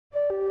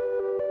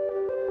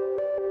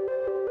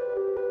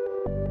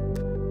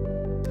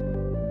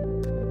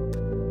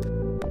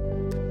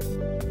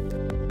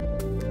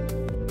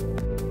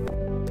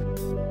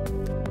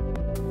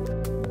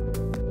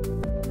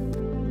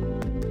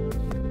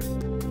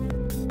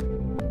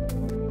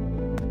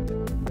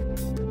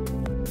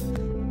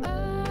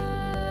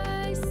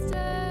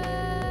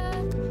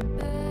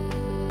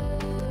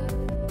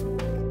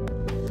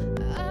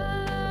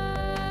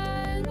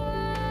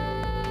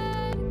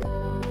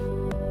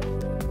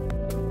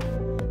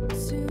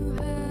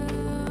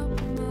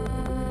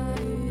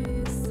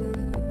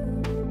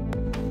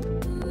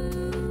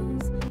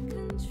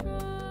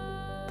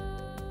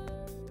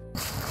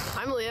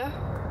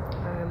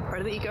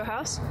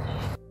House?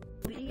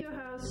 The Eco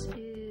House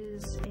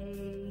is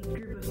a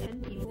group of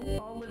 10 people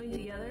all living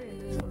together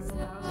in this wonderful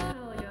house, kind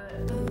of like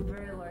a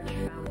very large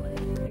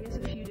family. I guess a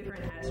few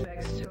different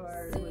aspects to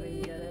our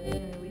living together.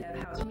 And we have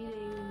house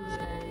meetings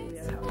and we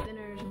have house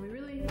dinners, and we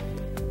really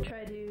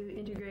try to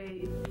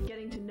integrate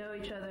getting to know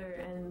each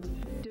other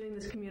and doing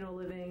this communal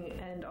living,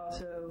 and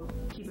also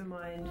keep in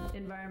mind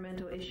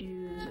environmental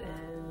issues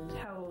and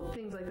how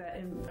things like that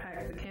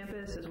impact the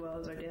campus as well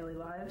as our daily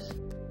lives.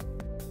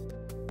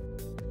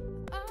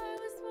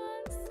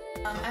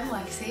 I'm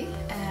Lexi,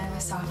 and I'm a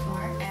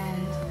sophomore,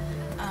 and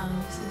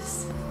this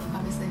is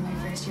obviously my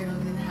first year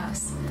living in the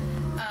house.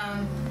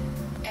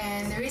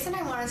 And the reason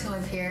I wanted to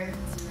live here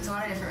is a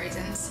lot of different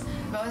reasons.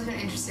 I've always been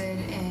interested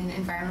in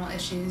environmental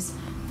issues.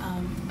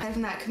 I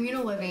think that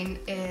communal living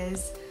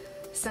is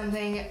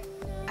something,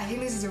 I think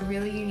this is a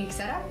really unique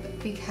setup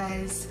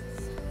because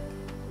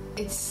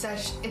it's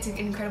an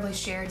incredibly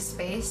shared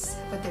space,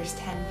 but there's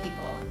 10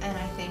 people, and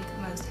I think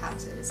most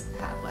houses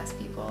have less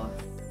people.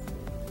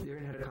 You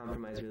learn how to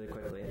compromise really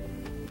quickly,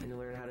 and you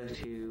learn how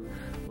to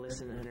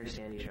listen and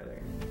understand each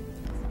other.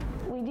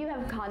 We do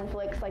have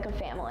conflicts like a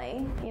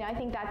family. You know, I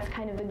think that's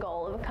kind of the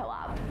goal of a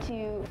co-op,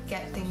 to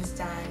get things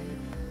done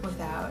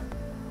without,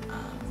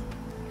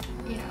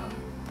 you know,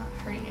 not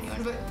hurting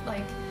anyone, but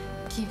like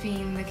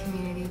keeping the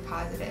community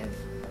positive.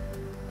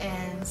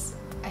 And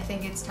I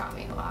think it's taught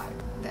me a lot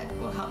that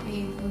will help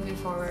me moving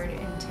forward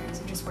in terms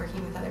of just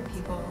working with other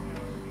people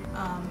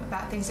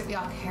about things that we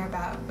all care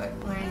about, but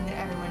learning that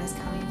everyone is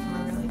coming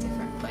from a really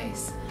different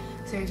place.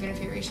 So even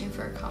if you're reaching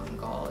for a common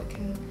goal, it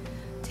can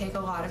take a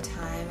lot of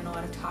time and a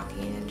lot of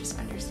talking and just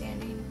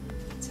understanding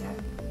to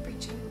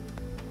reach it.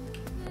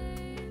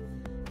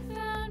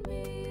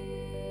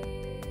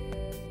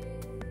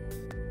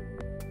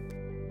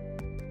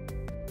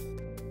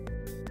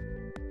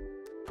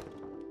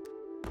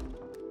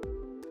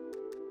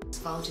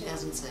 Fall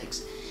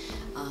 2006.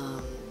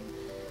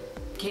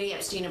 Katie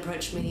Epstein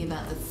approached me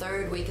about the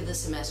third week of the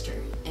semester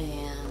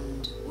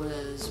and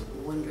was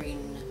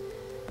wondering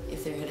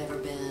if there had ever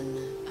been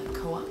a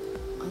co-op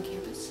on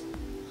campus,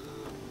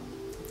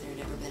 if there had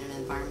ever been an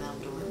environmental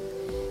dorm.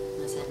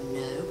 And I said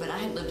no, but I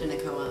had lived in a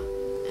co-op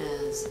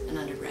as an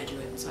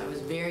undergraduate, so I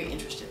was very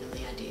interested in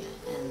the idea.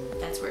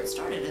 And that's where it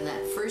started. In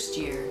that first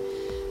year,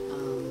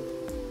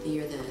 the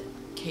year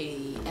that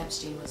Katie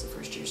Epstein was a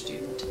first-year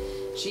student,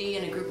 she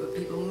and a group of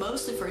people,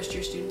 mostly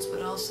first-year students,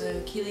 but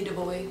also Keely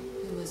DuBois,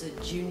 who was a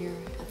junior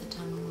at the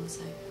time, I want to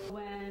say.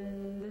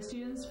 When the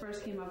students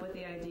first came up with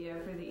the idea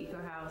for the Eco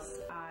House,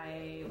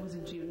 I was a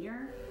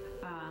junior,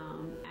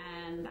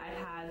 and I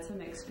had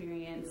some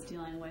experience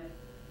dealing with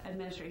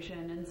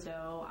administration, and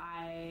so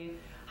I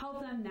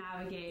helped them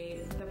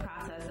navigate the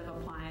process of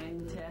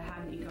applying to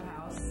have an Eco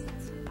House,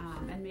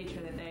 and made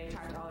sure that they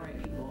talked to all the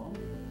right people.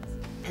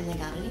 And they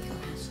got an Eco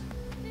House.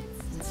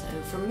 And so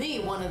for me,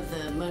 one of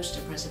the most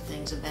impressive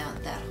things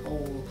about that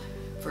whole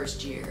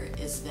first year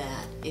is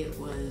that it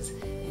was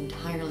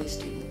entirely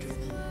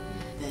student-driven.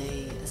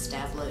 They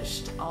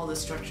established all the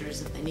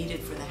structures that they needed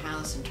for the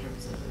house in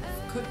terms of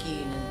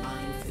cooking and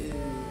buying food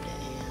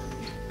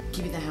and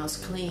keeping the house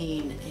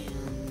clean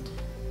and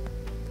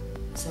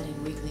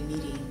setting weekly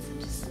meetings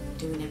and just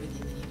doing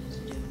everything they needed to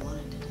do and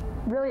wanted to do.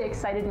 Really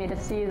excited me to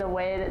see the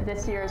way that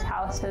this year's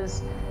house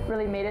has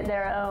really made it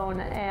their own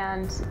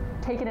and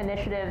taken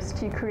initiatives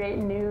to create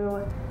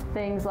new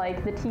things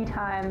like the tea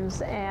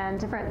times and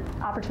different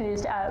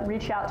opportunities to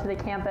reach out to the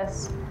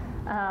campus.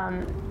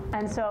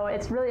 And so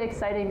it's really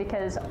exciting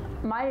because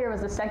my year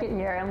was the second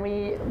year, and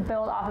we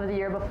built off of the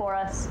year before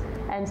us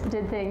and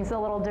did things a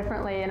little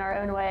differently in our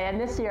own way. And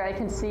this year I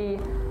can see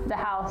the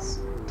house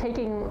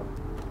taking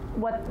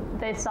what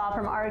they saw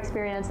from our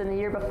experience in the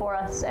year before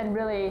us and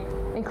really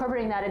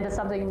incorporating that into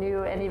something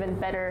new and even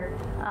better.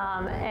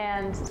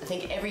 And I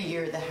think every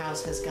year the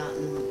house has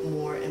gotten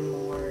more and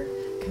more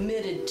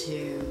committed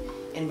to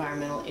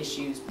environmental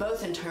issues,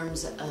 both in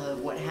terms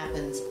of what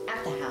happens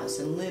at the house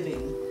and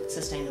living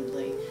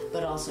sustainably,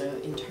 but also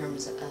in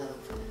terms of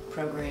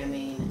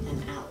programming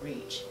and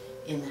outreach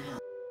in the house.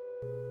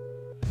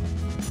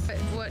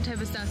 What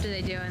type of stuff do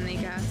they do in the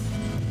house?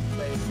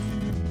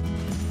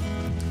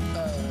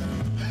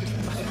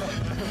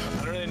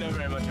 I don't really know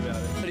very much about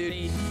it.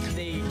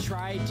 They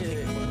try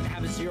to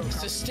have a zero carbon.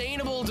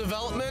 Sustainable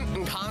development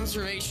and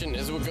conservation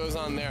is what goes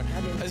on there,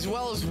 as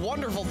well as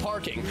wonderful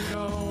parking.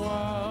 Go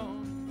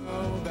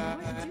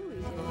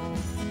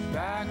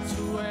back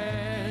to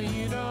where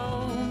you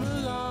don't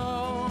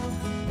belong,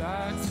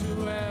 back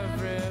to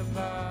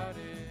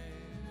everybody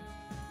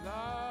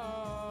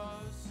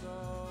lost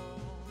soul.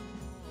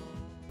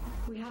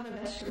 We have a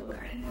vegetable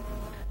garden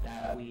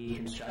That we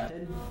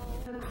constructed.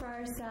 cook for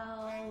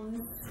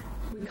ourselves.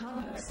 We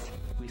compost.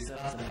 We set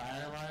off the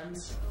fire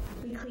alarms.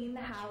 We clean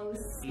the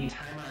house. We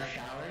time our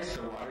showers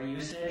for water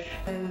usage.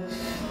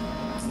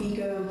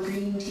 Eco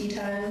green tea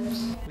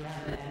times. We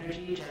have an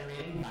energy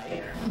generating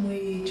bike.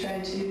 We try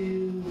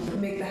to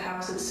make the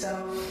house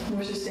itself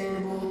more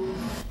sustainable.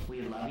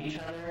 We love each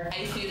other.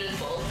 Nice,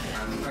 beautiful.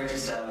 We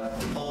purchased a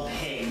whole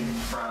pig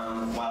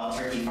from Wild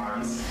Turkey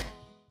Farms.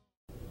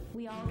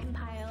 we all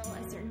compile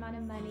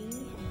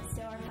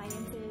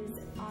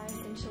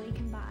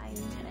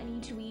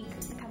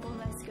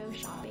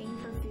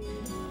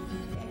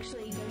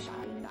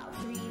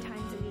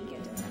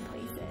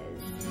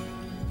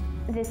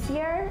This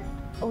year,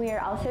 we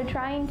are also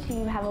trying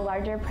to have a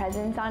larger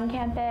presence on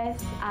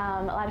campus.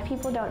 A lot of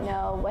people don't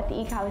know what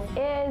the Eco House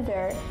is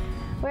or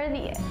where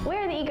the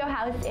Eco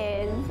House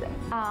is.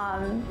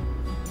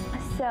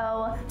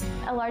 So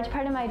a large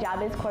part of my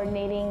job is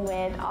coordinating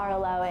with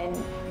RLO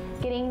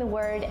and getting the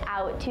word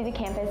out to the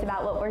campus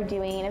about what we're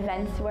doing and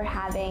events we're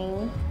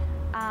having.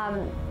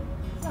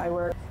 I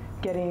work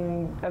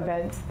getting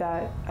events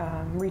that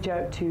reach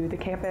out to the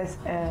campus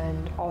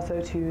and also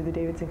to the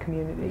Davidson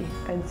community.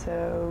 And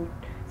so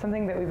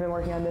something that we've been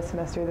working on this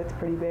semester that's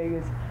pretty big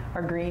is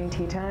our green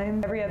tea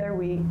time. Every other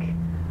week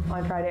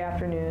on Friday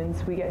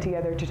afternoons, we get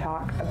together to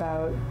talk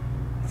about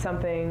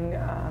something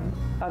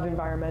of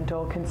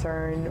environmental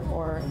concern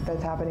or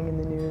that's happening in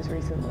the news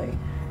recently.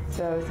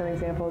 So some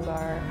examples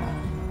are,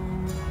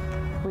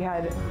 we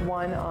had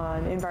one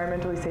on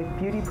environmentally safe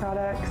beauty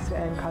products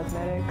and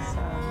cosmetics,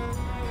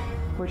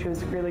 which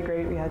was really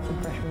great. We had some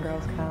freshman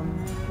girls come.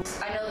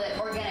 I know that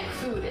organic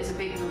food is a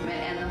big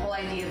movement, and the whole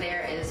idea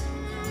there is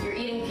you're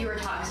eating fewer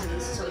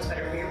toxins, so it's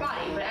better for your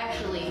body. But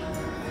actually,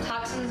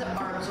 toxins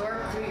are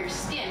absorbed through your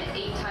skin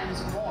 8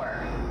 times more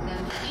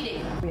than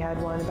eating. We had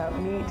one about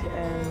meat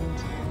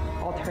and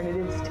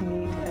alternatives to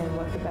meat and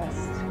what the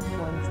best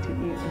ones to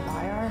eat and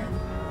buy are.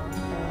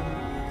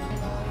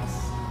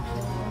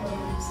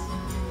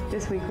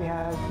 This week we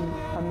have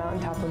a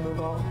mountaintop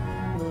removal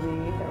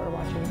movie that we're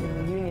watching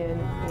in the Union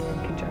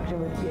in conjunction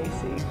with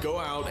BAC. Go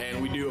out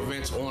and we do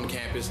events on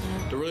campus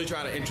to really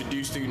try to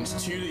introduce students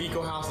to the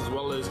Eco House as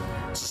well as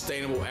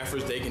sustainable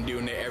efforts they can do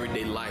in their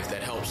everyday life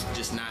that helps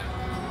just not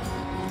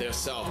their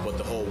self but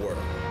the whole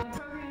world. The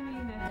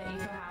programming that the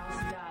Eco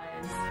House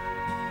does,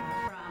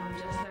 from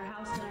just their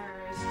house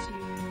dinners to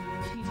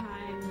tea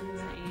times and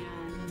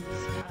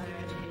other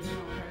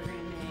educational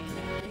programming,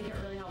 I think it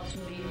really helps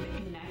make the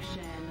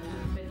connection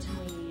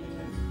between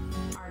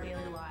our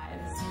daily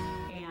lives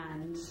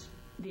and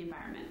the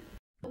environment.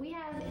 We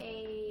have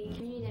a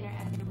community dinner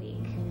every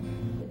week.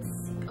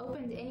 It's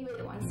open to anybody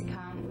that wants to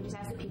come. We just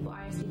ask that people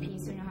RSVP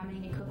so we know how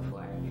many to cook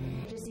for.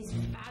 Just these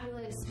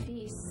fabulous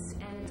feasts,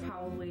 and it's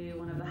probably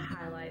one of the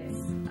highlights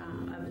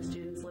of the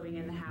students living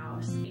in the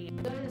house.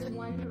 And go to this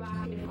one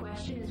provocative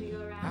question as we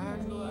go around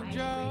with little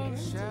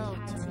icebreakers. We've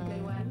had some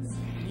good ones.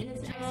 And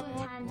it's an excellent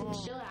time to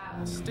chill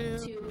out,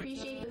 to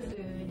appreciate the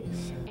food,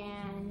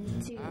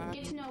 and to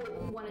get to know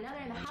one another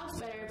in the house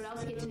better, but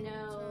also get to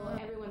know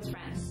everyone's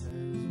friends.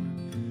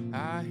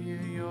 I hear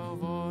your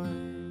voice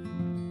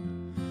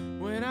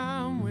when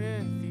I'm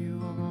with you.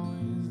 I'm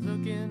always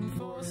looking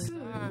for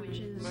food, which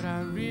is but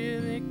I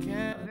really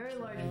can't. A very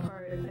large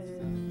part of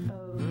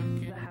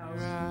the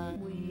house.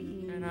 We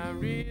eat and I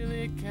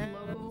really can't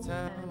local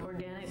tell. and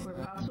organic where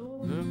possible.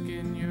 Look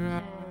in your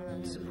eyes.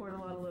 And support a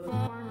lot of local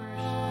farmers.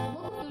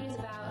 Local food is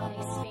about an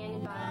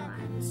expanded bottom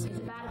line. It's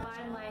about a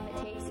bottom line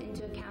that takes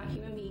into account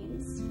human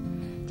beings,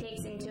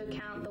 takes into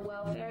account the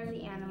welfare of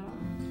the animal,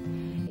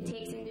 it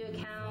takes into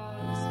account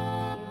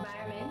the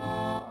environment.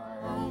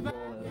 Our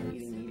goal of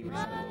eating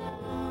 80%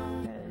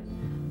 local,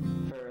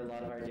 and for a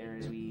lot of our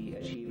dinners we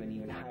achieve an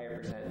even higher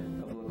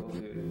percent of local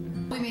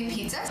food. We made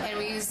pizzas, and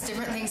we used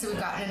different things that we've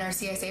gotten in our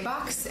CSA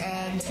box,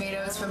 and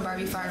tomatoes from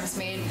Barbie Farms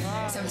made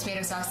some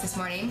tomato sauce this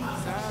morning.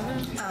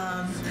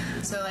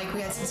 So like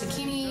we had some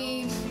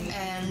zucchini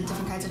and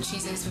different kinds of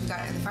cheeses we've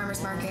gotten at the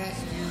farmer's market,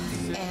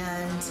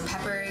 and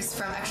peppers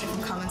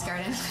from Commons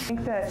Garden. I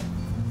think that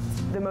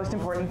the most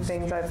important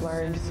things I've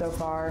learned so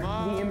far,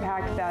 the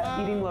impact that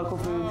eating local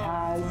foods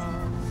has,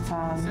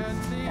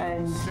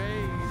 and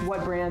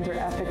what brands are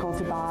ethical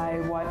to buy,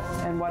 what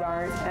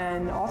aren't,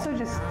 and also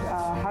just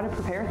how to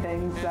prepare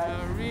things that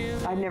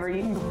I've never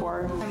eaten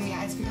before.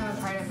 Yeah, it's become a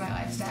part of my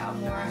lifestyle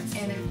more.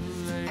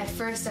 And at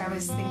first I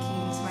was thinking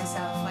to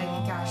myself, like,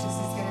 gosh, this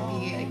is going to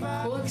be like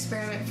a cool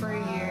experiment for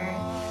a year,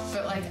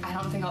 but like I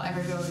don't think I'll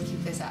ever be able to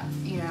keep this up,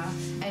 you know?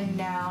 And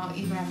now,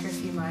 even after a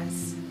few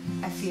months,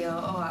 I feel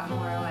a lot more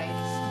like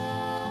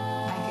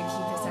I could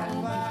keep this up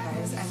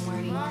because I'm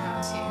learning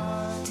how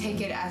to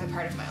take it as a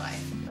part of my life.